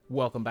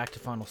Welcome back to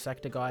Final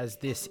Sector, guys.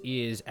 This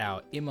is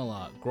our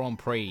Imola Grand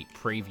Prix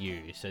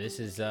preview. So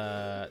this is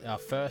our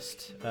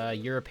first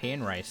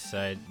European race.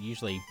 So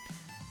usually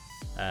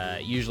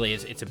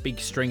it's a big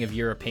string of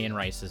European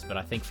races, but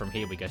I think from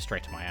here we go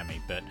straight to Miami.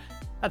 But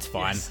that's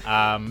fine.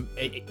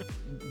 Yes.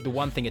 The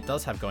one thing it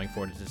does have going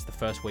for it is it's the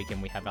first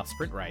weekend we have our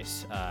sprint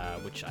race,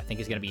 which I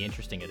think is going to be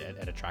interesting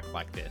at a track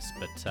like this.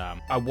 But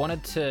I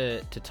wanted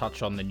to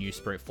touch on the new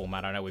sprint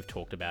format. I know we've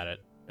talked about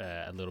it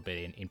a little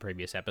bit in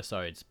previous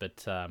episodes,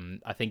 but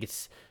I think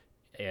it's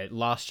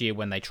last year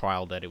when they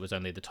trialed it was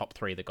only the top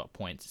 3 that got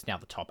points. It's now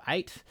the top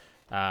 8.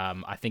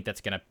 I think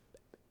it's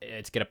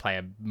gonna play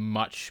a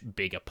much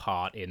bigger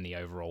part in the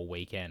overall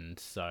weekend.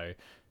 So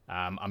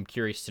I'm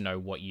curious to know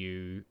what do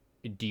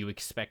you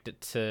expect it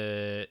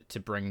to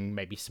bring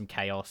maybe some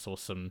chaos or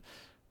some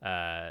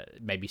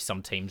maybe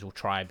some teams will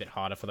try a bit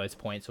harder for those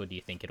points, or do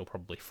you think it'll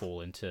probably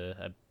fall into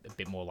a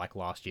bit more like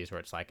last year's where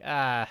it's like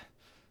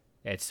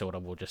it's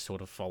we'll just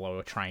follow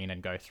a train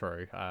and go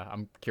through.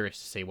 I'm curious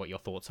to see what your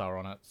thoughts are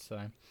on it. So,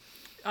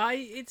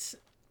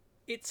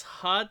 it's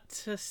hard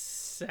to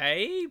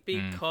say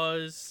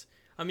because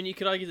I mean you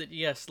could argue that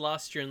yes,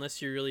 last year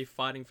unless you're really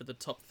fighting for the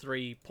top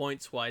 3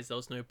 points wise, there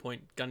was no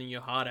point gunning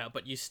your heart out,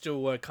 but you still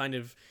were kind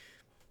of,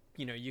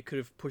 you could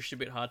have pushed a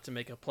bit hard to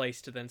make a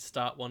place to then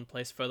start one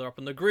place further up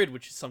on the grid,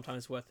 which is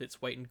sometimes worth its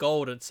weight in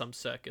gold at some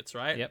circuits,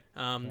 right? Yep.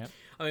 I mean,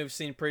 we've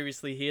seen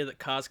previously here that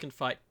cars can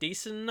fight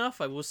decent enough.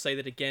 I will say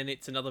that, again,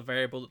 it's another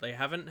variable that they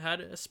haven't had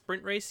a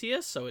sprint race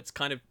here, so it's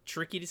kind of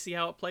tricky to see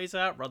how it plays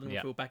out, rather than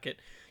if we were back at,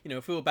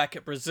 if we were back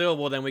at Brazil,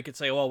 well, then we could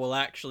say, oh, well,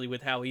 actually,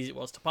 with how easy it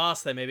was to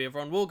pass there, maybe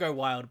everyone will go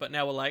wild, but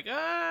now we're like,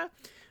 I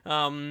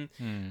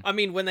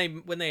mean, when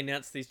they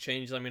announced these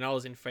changes, I mean, I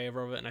was in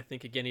favor of it, and I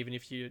think, again, even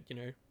if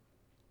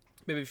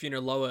maybe if you're in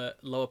a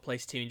lower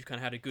place team and you've kind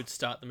of had a good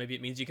start, then maybe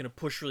it means you're going to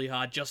push really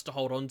hard just to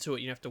hold on to it.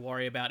 You don't have to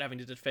worry about having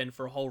to defend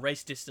for a whole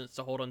race distance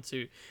to hold on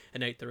to an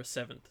 8th or a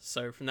 7th.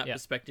 So from that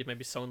perspective,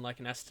 maybe someone like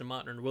an Aston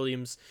Martin and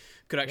Williams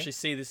could actually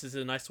see this as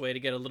a nice way to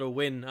get a little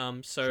win.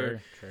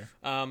 True.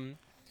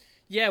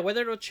 Yeah,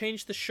 whether it'll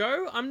change the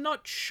show, I'm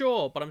not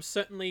sure, but I'm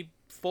certainly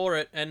for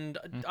it. And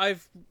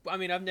I've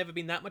never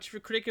been that much of a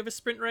critic of a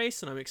sprint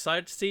race, and I'm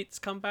excited to see it's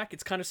come back.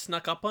 It's kind of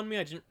snuck up on me.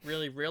 I didn't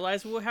really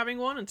realize we were having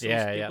one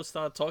until people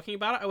started talking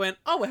about it. I went,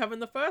 oh, we're having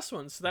the first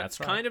one, so that's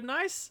right. Kind of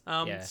nice.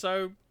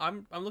 So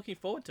I'm looking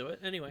forward to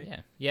it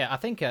anyway. Yeah. I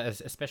think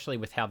especially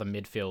with how the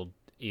midfield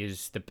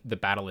is the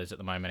battle is at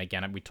the moment.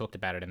 Again, we talked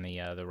about it in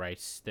the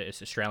race, the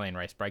Australian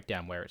race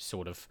breakdown, where it's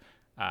sort of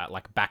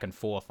like back and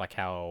forth, like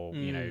how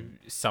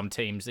some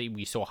teams,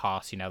 we saw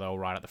Haas, they were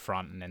right at the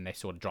front and then they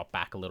sort of drop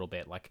back a little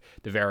bit, like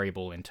the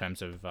variable in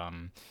terms of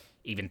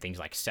even things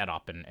like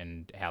setup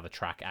and how the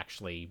track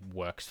actually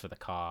works for the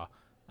car,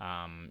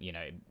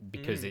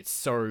 because it's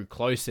so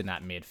close in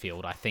that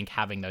midfield. I think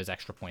having those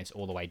extra points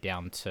all the way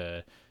down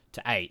to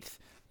 8th,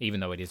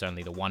 even though it is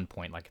only the 1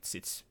 point, like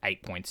it's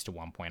 8 points to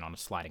 1 point on a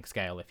sliding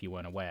scale if you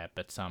weren't aware,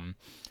 but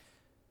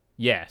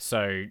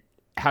so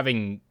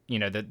having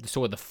the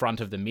sort of the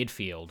front of the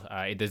midfield,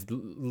 there's a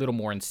little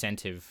more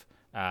incentive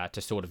to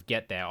sort of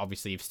get there.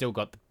 Obviously, you've still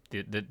got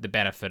the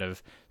benefit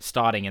of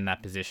starting in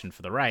that position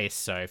for the race.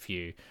 So if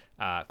you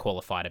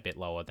qualified a bit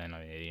lower, then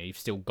you've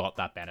still got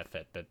that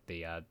benefit. But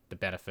the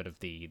benefit of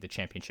the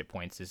championship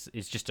points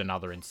is just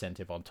another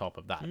incentive on top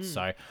of that.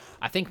 So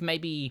I think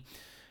maybe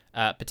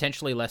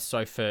potentially less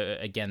so for,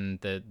 again,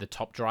 the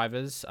top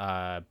drivers.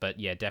 But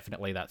yeah,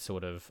 definitely that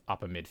sort of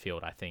upper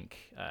midfield. I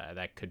think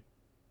that could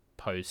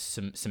pose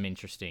some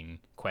interesting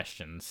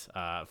questions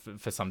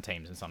for some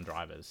teams and some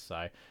drivers.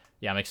 So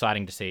yeah, I'm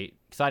exciting to see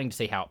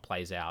how it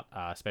plays out,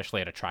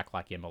 especially at a track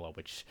like Imola,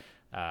 which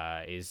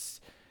is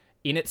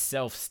in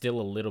itself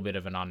still a little bit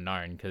of an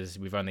unknown because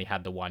we've only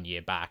had the 1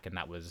 year back, and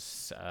that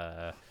was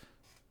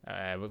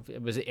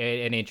it was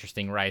an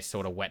interesting race,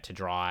 sort of wet to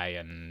dry,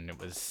 and it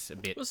was a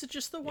bit. Was it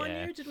just the 1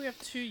 year? Or did we have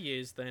 2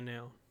 years there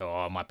now?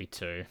 Oh, it might be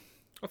 2.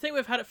 I think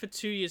we've had it for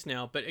 2 years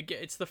now, but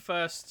again, it's the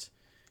first.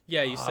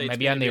 Yeah, you say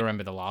maybe I only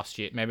remember the last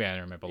year. Maybe I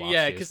only remember last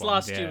year. Yeah, because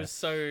last year was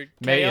so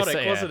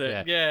chaotic, wasn't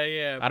it?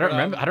 Yeah. I don't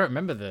remember. I don't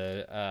remember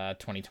the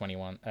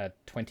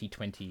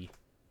 2020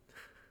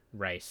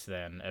 race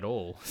then at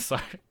all. So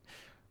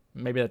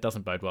maybe that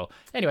doesn't bode well.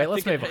 Anyway,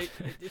 let's move on.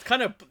 It's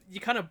kind of you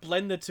kind of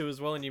blend the two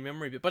as well in your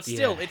memory, but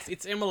still,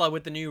 it's Imola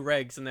with the new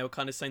regs, and they were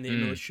kind of saying that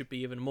Imola should be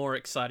even more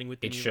exciting with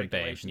the new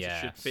regulations. It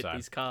should fit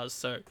these cars.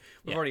 So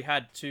we've already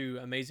had 2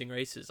 amazing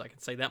races. I can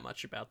say that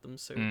much about them.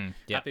 So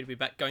happy to be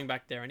going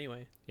back there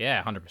anyway.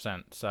 Yeah,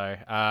 100%. So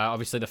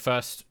obviously the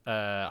first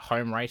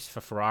home race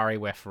for Ferrari,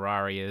 where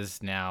Ferrari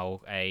is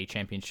now a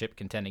championship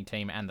contending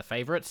team and the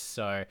favourites.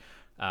 So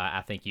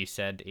I think you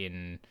said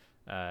in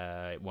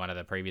one of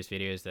the previous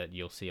videos that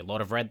you'll see a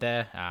lot of red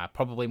there,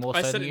 probably more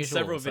so than usual.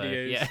 I said in several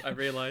videos, I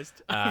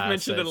realised. I've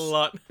mentioned it a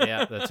lot.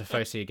 Yeah, the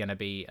Tifosi are going to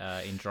be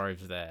in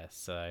droves there,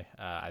 so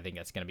I think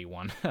that's going to be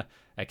one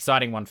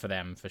exciting one for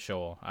them, for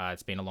sure.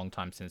 It's been a long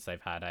time since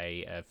they've had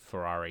a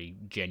Ferrari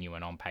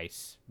genuine on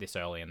pace this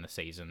early in the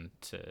season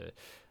to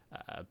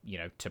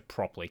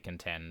properly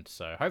contend,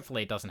 so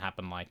hopefully it doesn't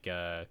happen like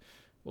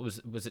what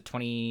was it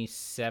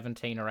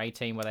 2017 or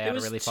 18 where they It had a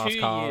was really 2 fast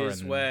car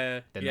years and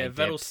where then yeah,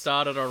 they Vettel dipped.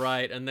 started all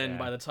right, and then Yeah.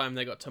 by the time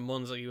they got to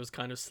Monza, he was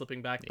kind of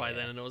slipping back by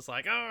then, and it was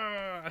like,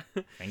 ah.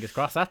 Fingers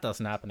crossed that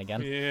doesn't happen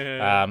again.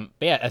 Yeah.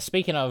 But yeah,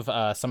 speaking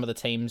of some of the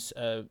teams,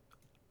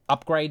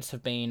 upgrades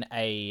have been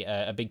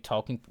a big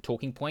talking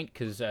point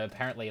because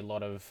apparently a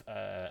lot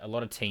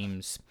of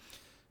teams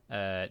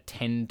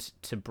tend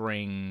to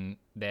bring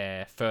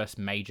their first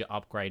major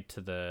upgrade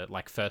to the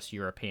first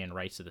European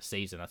race of the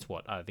season. That's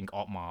what I think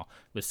Otmar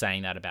was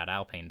saying that about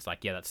Alpine. It's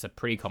like, yeah, that's a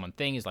pretty common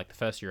thing. Is like the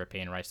first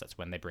European race, that's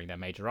when they bring their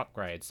major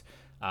upgrades.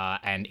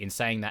 And in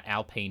saying that,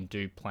 Alpine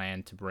do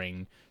plan to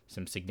bring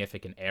some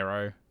significant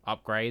aero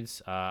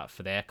upgrades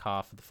for their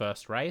car for the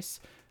first race.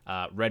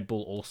 Red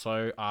Bull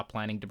also are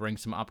planning to bring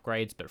some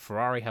upgrades, but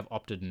Ferrari have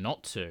opted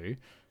not to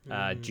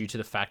due to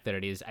the fact that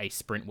it is a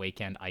sprint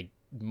weekend. I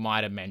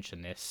might have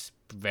mentioned this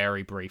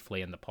very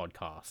briefly in the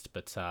podcast,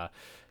 but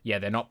yeah,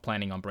 they're not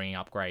planning on bringing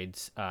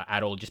upgrades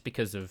at all, just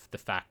because of the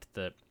fact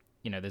that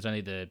there's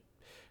only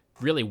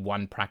really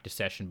one practice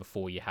session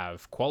before you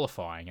have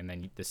qualifying, and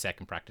then the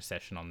second practice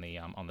session on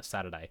the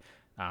Saturday.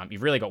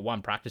 You've really got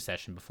one practice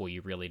session before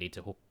you really need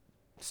to hook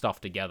stuff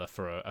together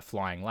for a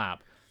flying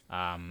lap.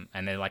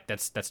 And they're like,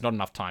 that's not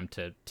enough time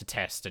to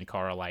test and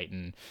correlate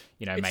and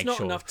make sure. It's not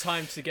enough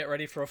time to get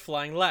ready for a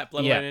flying lap,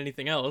 let alone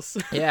anything else.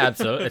 Yeah,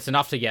 it's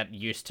enough to get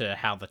used to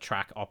how the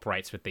track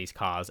operates with these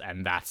cars,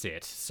 and that's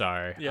it.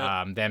 So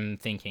them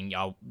thinking,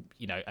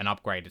 an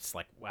upgrade, it's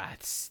like, wow,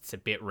 it's a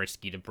bit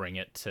risky to bring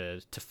it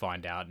to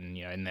find out, and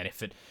and then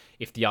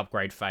if the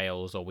upgrade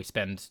fails, or we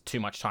spend too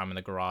much time in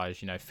the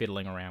garage,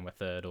 fiddling around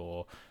with it,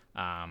 or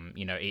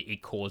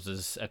it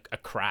causes a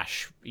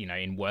crash,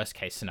 in worst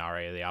case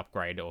scenario, the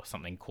upgrade or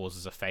something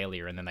causes a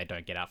failure, and then they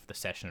don't get out for the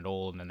session at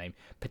all, and then they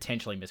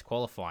potentially miss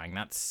qualifying.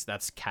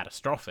 That's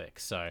catastrophic.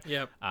 So,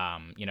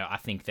 I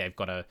think they've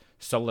got a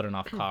solid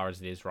enough car as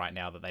it is right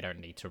now that they don't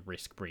need to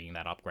risk bringing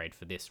that upgrade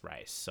for this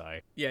race. So,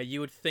 yeah, you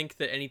would think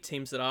that any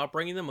teams that are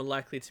bringing them are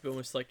likely to be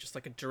almost like just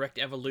like a direct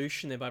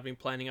evolution they might have been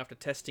planning after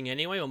testing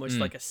anyway, almost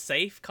like a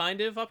safe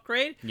kind of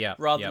upgrade,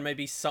 rather than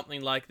maybe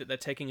something like that they're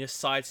taking a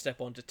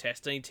sidestep on to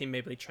test. Any team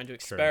maybe trying to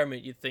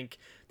experiment, you'd think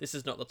this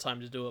is not the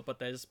time to do it, but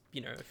there's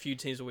a few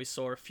teams where we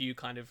saw a few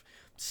kind of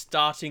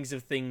startings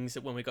of things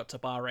when we got to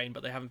Bahrain,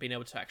 but they haven't been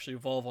able to actually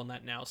evolve on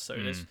that now. So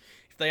if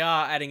they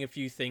are adding a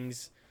few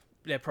things,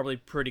 they're probably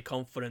pretty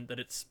confident that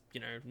it's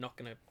not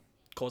going to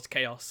cause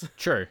chaos.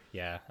 True.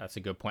 Yeah, that's a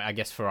good point. I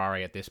guess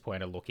Ferrari at this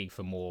point are looking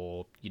for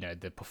more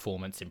the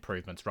performance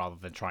improvements rather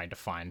than trying to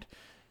find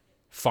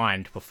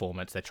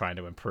performance. They're trying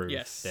to improve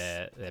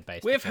their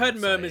base. We've heard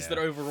murmurs that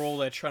overall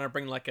they're trying to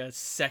bring like a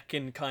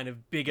second kind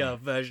of bigger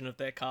version of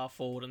their car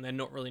forward, and they're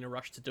not really in a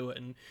rush to do it.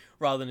 And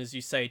rather than, as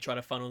you say, try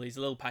to funnel these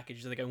little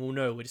packages, they go, well,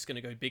 no, we're just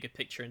going to go bigger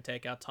picture and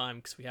take our time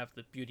because we have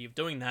the beauty of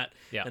doing that,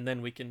 and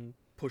then we can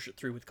push it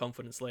through with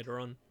confidence later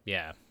on.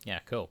 Yeah,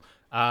 cool.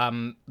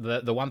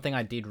 The one thing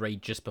I did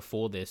read just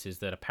before this is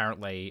that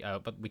apparently,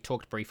 but we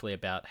talked briefly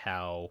about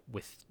how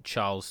with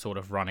Charles sort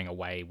of running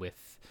away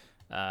with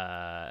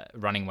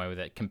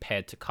it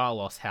compared to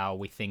Carlos, how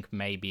we think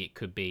maybe it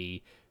could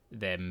be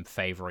them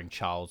favouring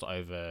Charles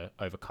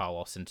over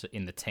Carlos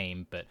in the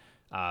team, but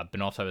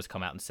Binotto has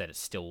come out and said it's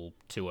still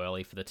too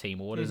early for the team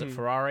orders at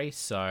Ferrari,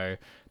 so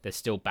they're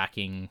still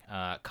backing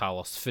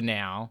Carlos for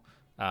now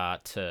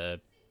to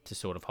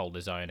sort of hold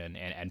his own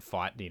and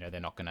fight. They're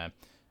not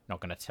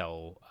gonna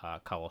tell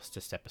Carlos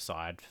to step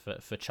aside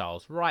for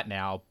Charles right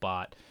now,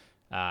 but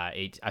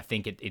I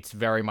think it's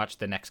very much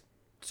the next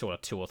sort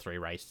of 2 or 3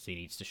 races he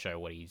needs to show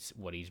what he's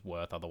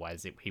worth.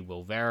 Otherwise, he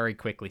will very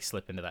quickly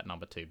slip into that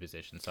number 2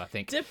 position. So I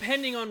think,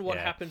 depending on what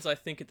happens, I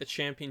think at the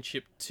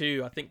championship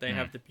too, I think they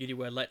have the beauty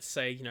where, let's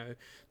say,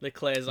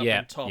 Leclerc's up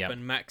on top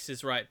and Max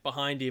is right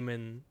behind him,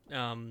 and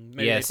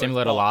maybe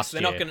similar to last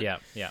year.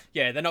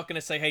 They're not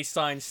gonna say, hey,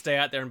 Sainz, stay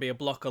out there and be a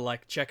blocker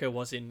like Checo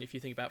was in. If you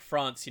think about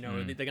France,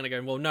 they're gonna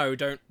go, well, no,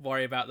 don't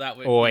worry about that.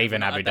 Or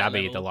even Abu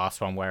Dhabi, the last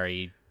one where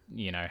he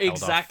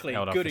exactly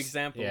held off good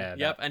example.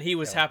 And he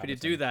was happy to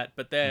do that,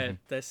 but they're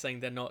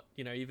saying they're not,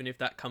 even if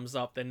that comes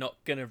up, they're not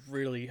gonna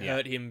really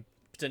hurt him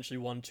potentially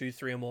 1, 2,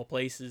 3 or more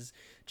places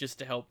just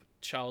to help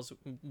Charles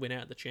win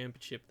out the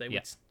championship. They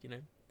would,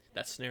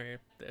 that scenario.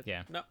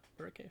 No,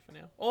 we're okay for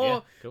now.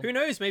 Or who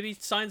knows? Maybe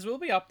Sainz will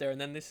be up there, and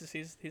then this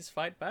is his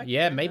fight back.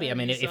 Yeah, maybe. I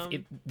mean,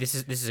 if this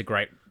is a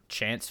great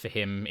chance for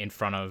him in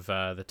front of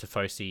the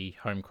Tifosi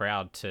home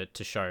crowd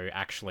to show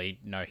actually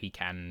no, he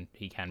can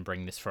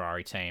bring this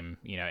Ferrari team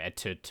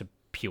to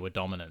pure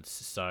dominance.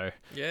 So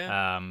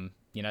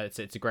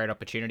it's a great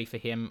opportunity for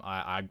him.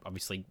 I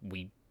obviously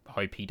we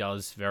hope he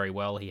does very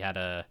well. He had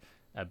a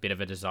bit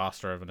of a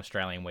disaster of an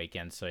Australian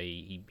weekend, so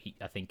he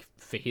I think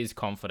for his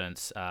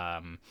confidence,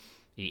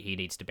 he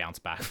needs to bounce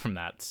back from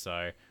that.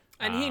 So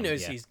and he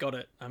knows he's got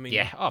it. I mean,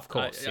 of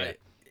course.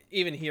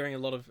 even hearing a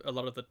lot of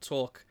the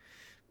talk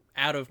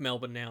out of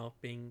Melbourne now,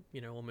 being,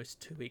 almost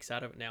 2 weeks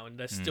out of it now, and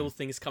there's still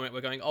things coming up.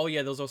 We're going, oh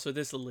yeah, there's also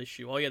this little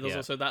issue. Oh yeah, there's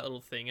also that little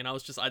thing. And I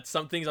was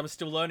some things I'm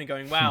still learning,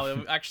 going, wow,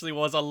 there actually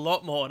was a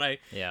lot more, and I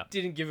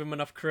didn't give him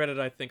enough credit.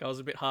 I think I was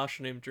a bit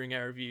harsh on him during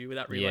our review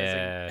without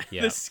realizing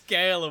the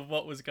scale of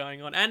what was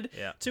going on. And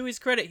to his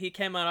credit, he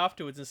came out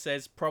afterwards and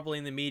says, probably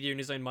in the media, in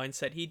his own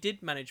mindset, he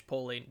did manage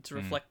Pauline to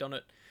reflect on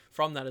it.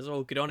 From that as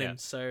well, good on him.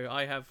 So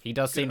he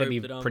does seem to be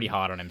pretty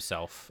hard on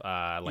himself.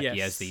 He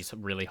has these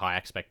really high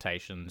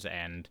expectations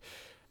and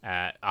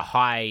a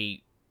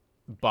high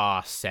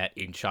bar set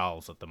in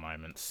Charles at the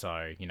moment.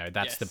 So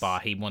that's the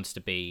bar he wants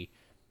to be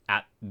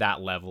at, that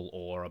level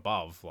or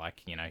above.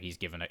 He's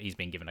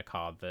been given a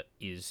card that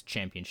is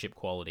championship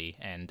quality,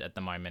 and at the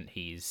moment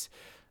he's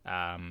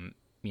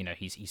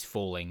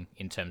falling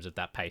in terms of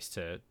that pace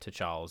to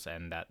Charles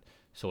and that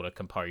sort of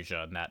composure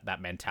and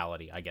that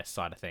mentality, I guess,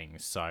 side of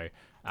things. So,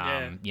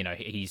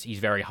 he's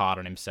very hard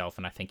on himself,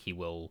 and I think he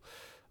will.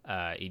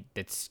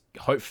 It's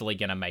hopefully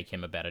going to make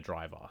him a better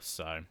driver.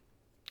 So,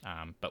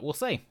 but we'll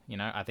see.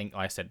 I think,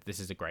 like I said, this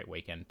is a great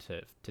weekend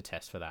to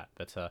test for that.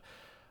 But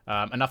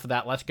enough of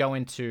that. Let's go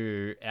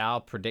into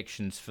our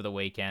predictions for the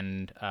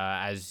weekend.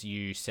 As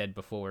you said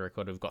before we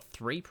recorded, we've got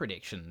 3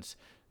 predictions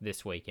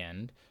this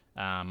weekend.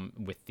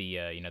 With the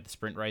the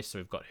sprint race. So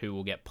we've got who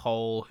will get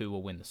pole, who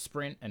will win the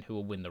sprint, and who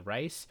will win the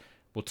race.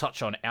 We'll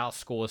touch on our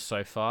scores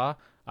so far.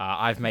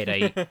 I've made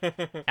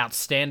a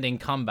outstanding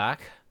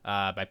comeback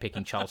by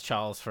picking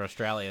Charles for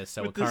Australia.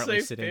 So we're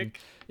currently sitting. Pick.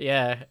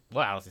 Yeah,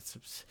 wow,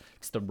 it's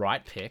the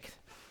right pick.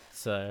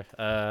 So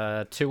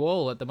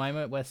 2-2 at the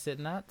moment we're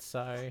sitting at.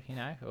 So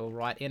we're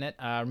right in it.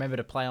 Remember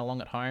to play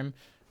along at home.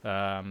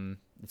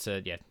 It's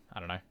I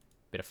don't know,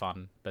 bit of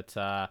fun,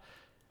 but.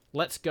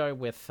 Let's go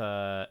with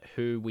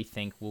who we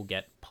think will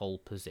get pole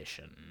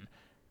position.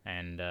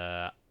 And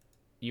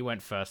you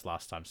went first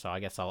last time, so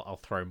I guess I'll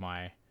throw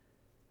my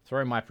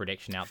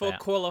prediction out there. For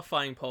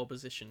qualifying pole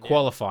position. Yeah.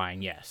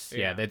 Qualifying, yes.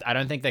 Yeah, I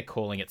don't think they're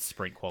calling it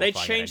sprint qualifying. They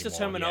changed the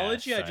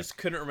terminology, so. I just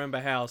couldn't remember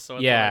how. So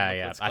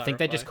I think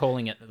they're just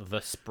calling it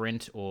the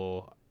sprint,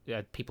 or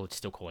people are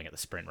still calling it the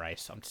sprint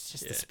race.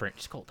 Just the sprint.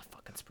 Just call it the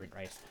fucking sprint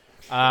race.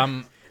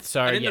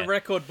 So and in the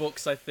record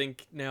books, I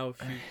think now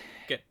if you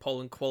get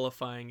pole in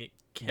qualifying, it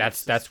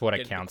counts. That's what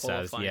it counts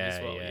as.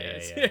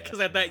 Yeah. Because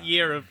I had that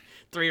year of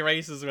 3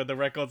 races where the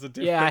records are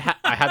different. Yeah,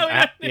 I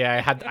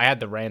had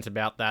the rant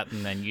about that,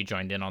 and then you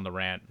joined in on the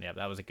rant. Yeah,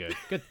 that was a good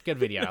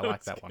video. I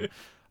like that one.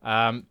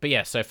 But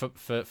yeah, so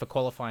for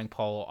qualifying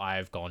pole,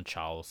 I've gone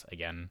Charles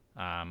again.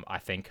 I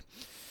think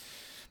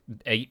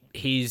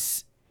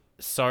he's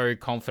so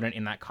confident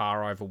in that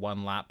car over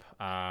one lap,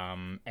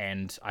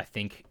 and I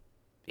think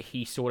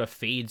he sort of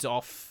feeds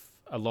off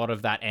a lot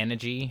of that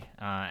energy,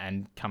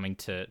 and coming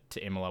to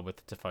Imola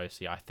with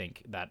Tifosi, I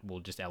think that will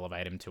just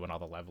elevate him to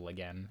another level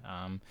again,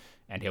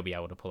 and he'll be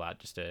able to pull out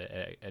just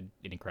an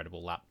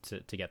incredible lap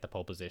to get the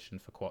pole position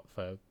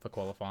for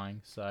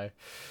qualifying. So,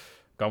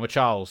 going with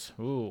Charles.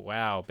 Ooh,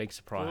 wow, big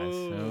surprise.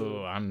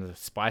 Ooh, I'm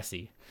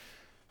spicy.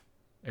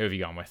 Who have you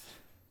gone with?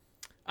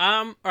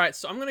 All right,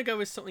 so I'm going to go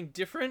with something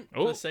different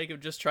for the sake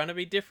of just trying to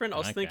be different. I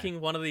was thinking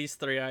one of these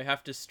 3 I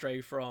have to stray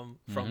from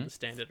the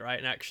standard, right?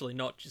 And actually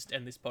not just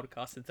end this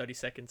podcast in 30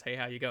 seconds. Hey,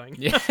 how you going?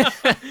 Yeah.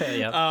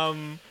 Yep.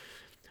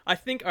 I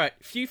think, all right,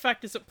 few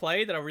factors at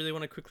play that I really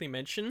want to quickly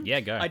mention. Yeah,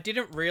 go. I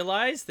didn't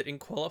realize that in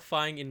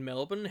qualifying in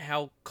Melbourne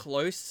how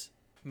close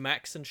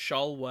Max and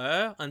Scholl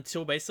were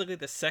until basically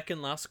the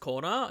second last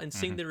corner, and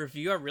seeing the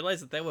review I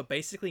realized that they were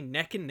basically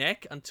neck and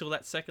neck until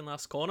that second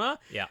last corner,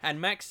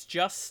 and Max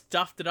just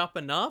stuffed it up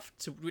enough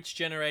to which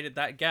generated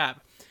that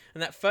gap.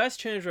 And that first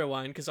changeover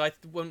one, because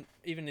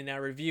even in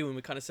our review, when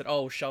we kind of said,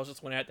 oh, Charles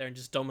just went out there and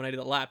just dominated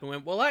the lap, and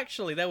went, well,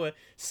 actually, they were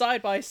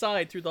side by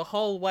side through the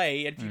whole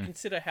way, and if you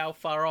consider how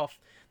far off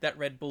that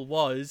Red Bull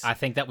was, I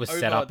think that was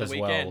set up as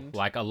well.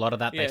 Like, a lot of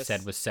that they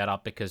said was set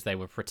up because they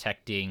were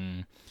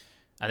protecting...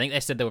 I think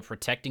they said they were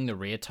protecting the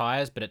rear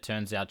tires, but it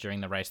turns out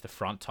during the race, the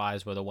front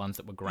tires were the ones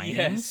that were graining.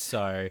 Yes.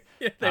 So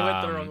they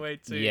went the wrong way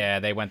too. Yeah,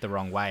 they went the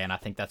wrong way, and I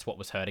think that's what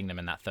was hurting them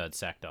in that third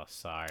sector.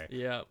 So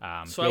yeah.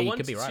 So I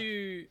wanted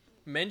to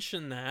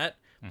mention that,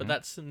 but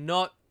that's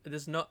not.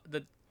 There's not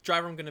the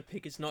driver I'm going to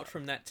pick is not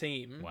from that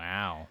team.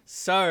 Wow.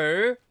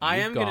 So I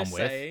am going to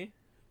say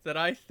that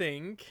I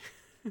think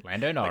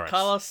Lando Norris,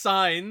 Carlos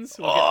Sainz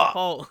will get the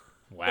pole.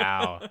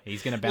 Wow,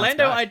 he's going to bounce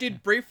Lando, back. I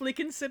did briefly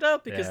consider,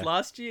 because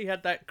last year he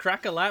had that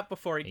cracker lap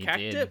before he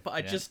cacked it, but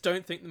I just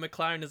don't think the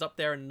McLaren is up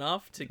there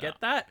enough to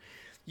get that.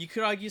 You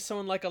could argue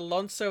someone like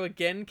Alonso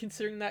again,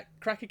 considering that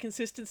cracker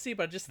consistency,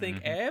 but I just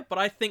think air. But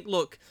I think,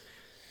 look,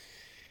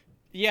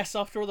 yes,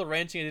 after all the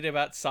ranting I did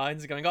about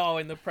Sainz going,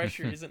 and the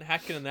pressure isn't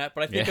hacking and that,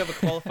 but I think over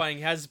qualifying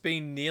he has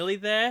been nearly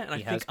there, and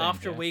I think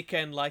after a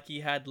weekend like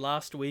he had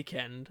last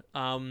weekend,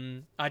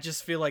 I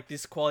just feel like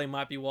this quali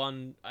might be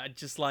one,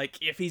 just like,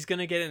 if he's going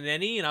to get in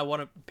any, and I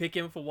want to pick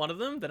him for one of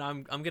them, then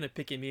I'm going to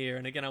pick him here,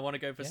 and again, I want to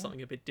go for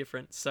something a bit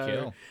different,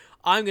 so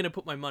I'm going to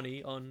put my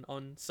money on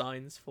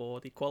Sainz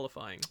for the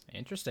qualifying.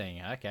 Interesting,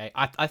 okay.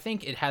 I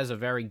think it has a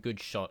very good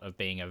shot of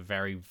being a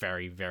very,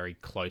 very, very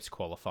close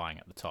qualifying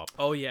at the top.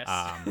 Oh, yes.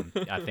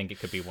 I think it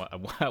could be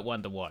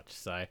one to watch.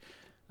 So,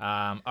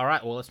 all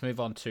right, well, let's move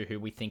on to who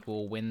we think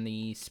will win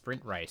the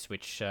sprint race,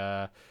 which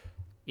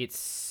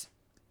it's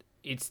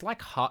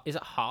like is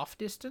it half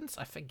distance?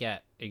 I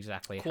forget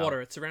exactly.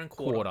 Quarter. It's around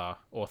quarter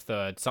or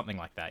third, something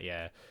like that.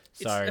 Yeah.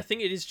 So I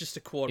think it is just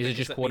a quarter. Is it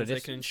just quarter distance?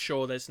 distance? They can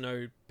ensure there's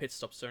no pit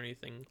stops or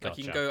anything. Like Gotcha.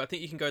 you can go. I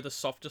think you can go the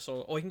softest,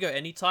 or you can go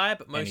any tire.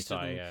 But most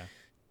of them,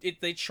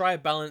 they try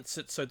to balance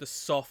it so the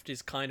soft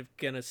is kind of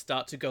gonna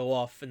start to go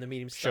off, and the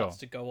medium starts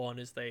to go on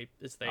as they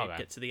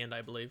get to the end,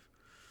 I believe.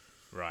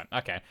 Right.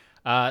 Okay.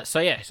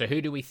 So who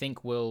do we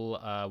think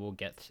will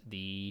get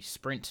the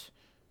sprint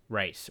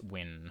race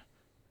win?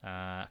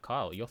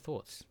 Kyle, your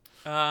thoughts?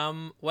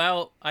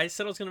 Well, I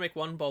said I was going to make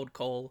one bold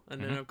call,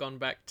 and then I've gone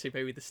back to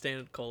maybe the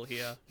standard call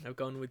here. I've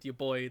gone with your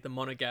boy, the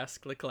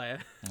Monegasque Leclerc.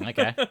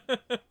 Okay.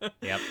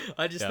 Yep.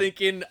 I just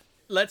think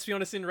let's be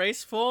honest, in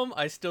race form,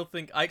 I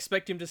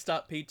expect him to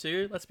start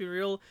P2, let's be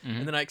real.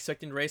 And then I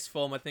expect in race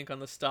form, I think on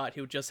the start,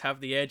 he'll just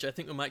have the edge. I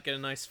think we might get a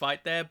nice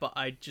fight there, but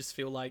I just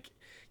feel like,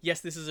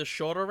 yes, this is a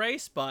shorter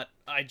race, but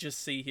I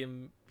just see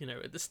him,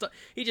 at the start.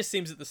 He just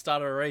seems at the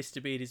start of a race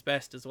to be at his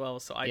best as well.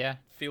 So I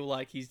feel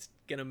like he's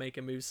going to make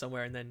a move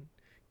somewhere and then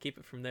keep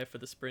it from there for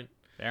the sprint.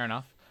 Fair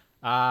enough.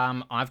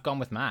 I've gone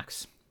with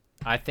Max.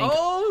 I think.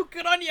 Oh,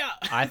 good on ya!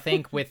 I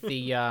think with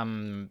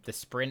the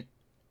sprint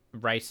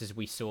races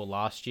we saw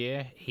last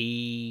year,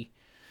 he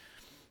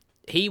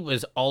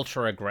was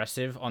ultra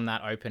aggressive on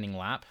that opening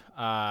lap.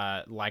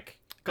 And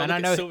I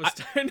know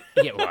Silverstone.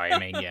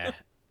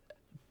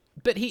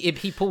 But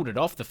he pulled it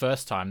off the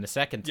first time. The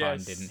second time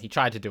didn't. He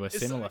tried to do a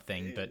similar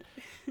thing, but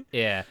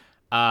yeah.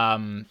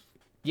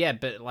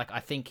 But I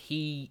think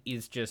he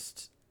is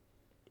just.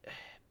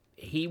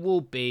 He will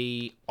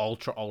be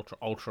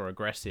ultra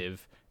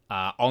aggressive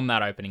on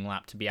that opening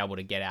lap to be able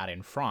to get out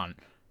in front.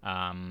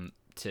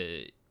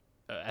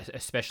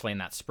 Especially in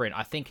that sprint,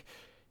 I think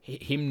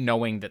him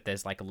knowing that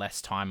there's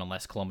less time and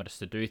less kilometers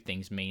to do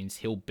things means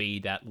he'll be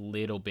that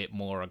little bit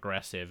more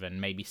aggressive and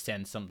maybe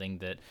send something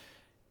that.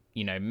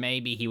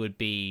 Maybe he would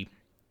be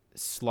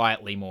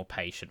slightly more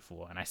patient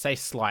for. And I say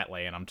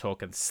slightly, and I'm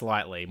talking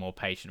slightly more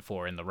patient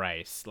for in the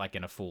race, like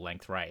in a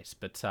full-length race.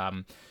 But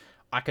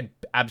I could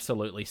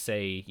absolutely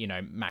see,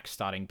 Max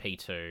starting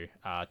P2,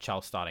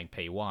 Charles starting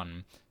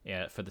P1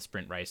 for the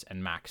sprint race,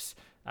 and Max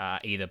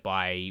either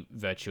by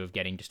virtue of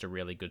getting just a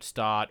really good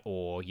start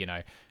or,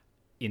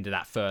 into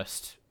that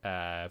first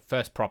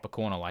proper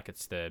corner, like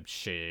it's the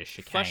chicane.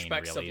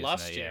 Flashbacks really, of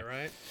last year,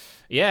 right?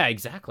 Yeah,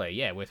 exactly.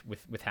 Yeah,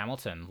 with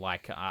Hamilton,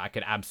 I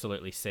could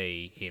absolutely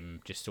see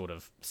him just sort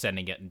of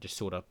sending it and just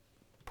sort of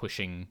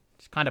pushing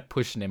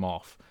him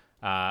off,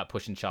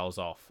 pushing Charles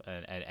off,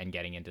 and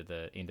getting into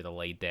the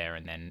lead there,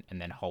 and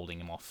then holding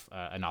him off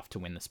enough to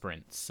win the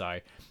sprint. So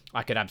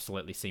I could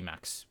absolutely see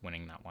Max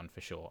winning that one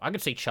for sure. I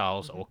could see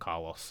Charles or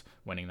Carlos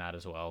winning that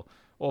as well,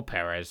 or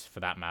Perez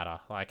for that matter.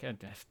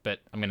 But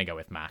I'm gonna go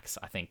with Max.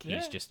 I think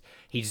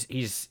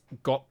he's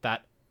got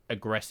that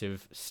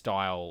aggressive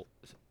style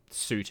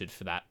suited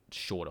for that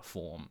shorter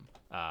form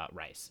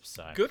race.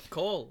 So good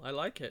call. I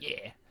like it.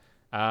 Yeah.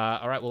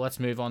 All right. Well, let's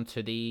move on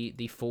to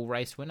the full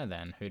race winner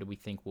then. Who do we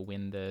think will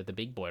win the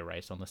big boy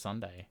race on the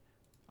Sunday?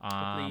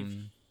 I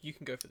believe you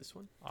can go for this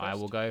one first. I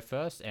will go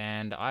first,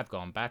 and I've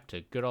gone back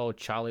to good old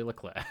Charlie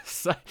Leclerc.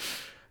 So,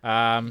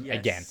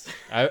 again,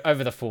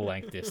 over the full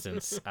length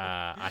distance,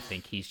 I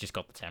think he's just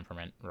got the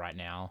temperament right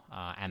now,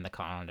 and the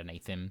car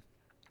underneath him,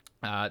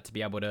 to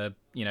be able to,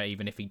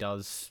 even if he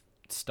does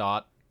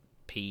start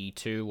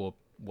P2 or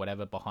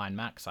whatever behind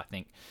Max, I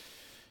think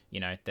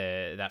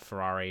that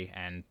Ferrari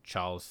and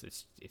Charles,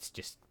 it's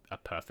just a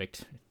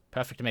perfect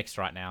mix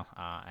right now,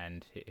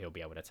 and he'll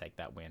be able to take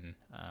that win.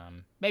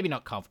 Maybe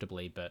not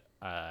comfortably, but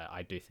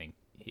I do think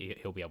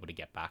he'll be able to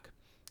get back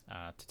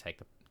to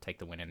take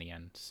the win in the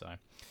end. So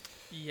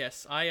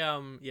Yes,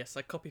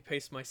 I copy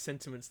paste my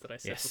sentiments that I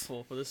said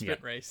before for the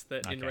sprint race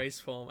in race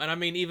form. And I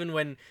mean, even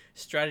when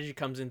strategy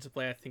comes into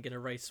play, I think in a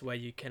race where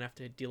you can have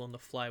to deal on the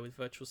fly with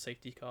virtual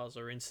safety cars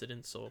or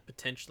incidents, or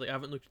potentially, I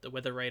haven't looked at the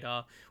weather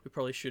radar. We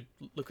probably should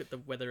look at the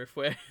weather if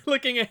we're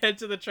looking ahead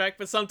to the track,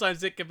 but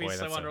sometimes it can be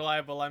so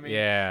unreliable. I mean,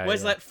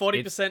 where's that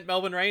 40%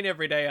 Melbourne rain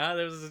every day, huh?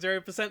 There was a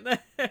 0%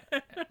 there.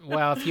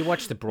 Well, if you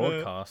watch the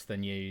broadcast,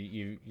 then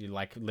you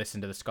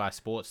listen to the Sky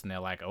Sports and they're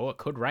like, oh, it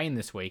could rain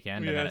this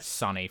weekend, and then it's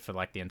sunny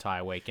for the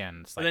entire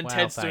weekend. It's and then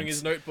Ted's doing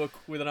his notebook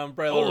with an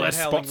umbrella. Oh, there's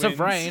spots of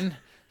rain.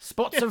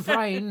 Spots of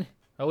rain.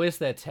 Oh, is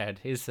there, Ted?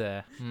 Is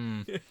there?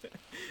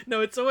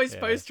 No, it's always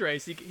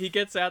post-race. He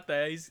gets out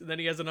there, then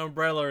he has an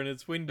umbrella and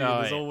it's windy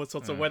and there's all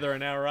sorts of weather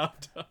an hour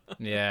after.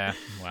 Yeah,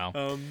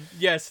 well.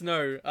 Yes,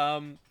 no.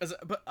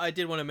 But I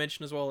did want to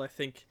mention as well, I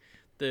think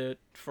the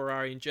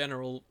Ferrari in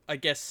general, I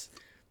guess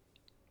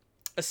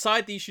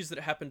aside the issues that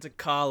happened to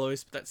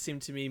Carlos, but that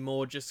seemed to me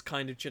more just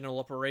kind of general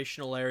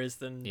operational errors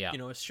than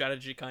a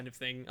strategy kind of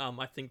thing.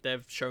 I think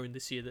they've shown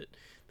this year that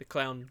the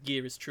clown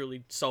gear is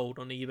truly sold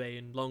on eBay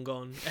and long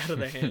gone out of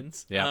their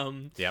hands.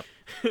 Yep.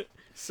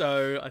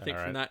 So I think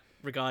from that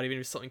regard, even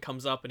if something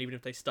comes up and even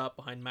if they start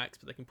behind Max,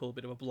 but they can pull a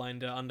bit of a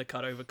blinder,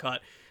 undercut, overcut.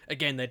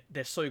 Again,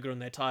 they're so good on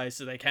their tyres,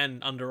 so they can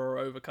under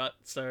or overcut.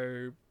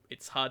 So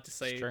it's hard to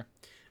say,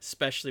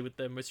 especially with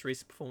their most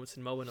recent performance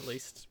in Melbourne, at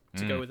least,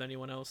 to go with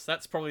anyone else.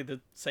 That's probably the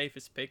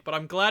safest pick. But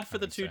I'm glad for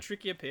the two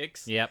trickier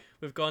picks. Yep.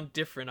 We've gone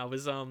different. I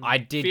was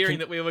fearing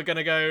that we were going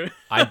to go...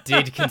 I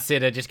did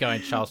consider just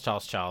going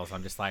Charles.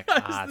 I'm just like,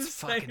 it's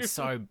fucking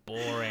so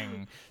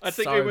boring. I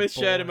think we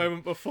shared a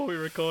moment before we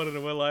recorded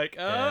and we're like,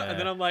 and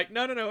then I'm like,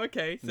 no,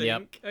 okay,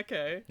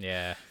 okay.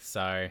 Yeah,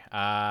 so, like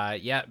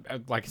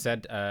I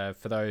said,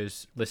 for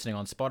those listening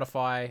on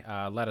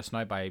Spotify, let us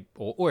know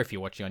or if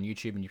you're watching on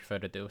YouTube and you prefer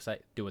to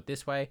do it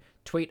this way,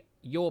 tweet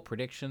your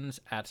predictions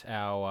at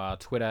our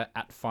Twitter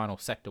at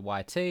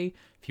FinalSectorYT.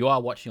 If you are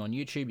watching on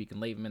YouTube, you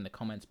can leave them in the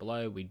comments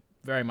below. We'd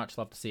very much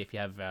love to see if you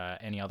have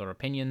any other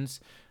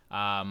opinions.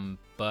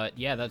 But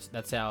yeah,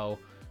 that's our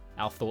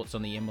thoughts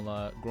on the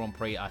Imola Grand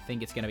Prix. I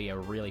think it's going to be a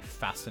really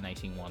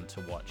fascinating one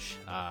to watch.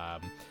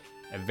 I'm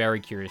very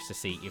curious to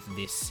see if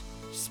this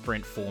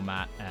sprint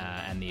format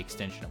and the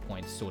extension of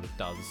points sort of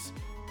does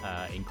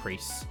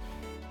increase,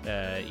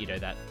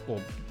 that, or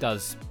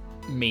does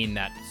mean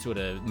that sort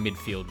of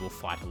midfield will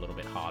fight a little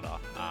bit harder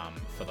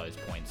for those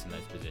points in those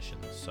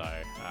positions. So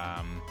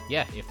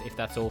if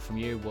that's all from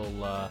you,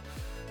 we'll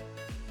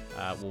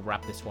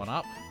wrap this one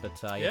up. But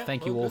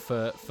thank you all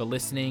for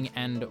listening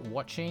and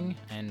watching,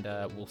 and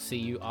we'll see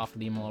you after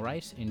the Imola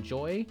race.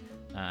 Enjoy,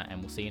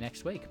 and we'll see you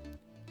next week.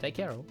 Take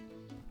care all.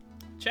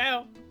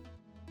 Ciao.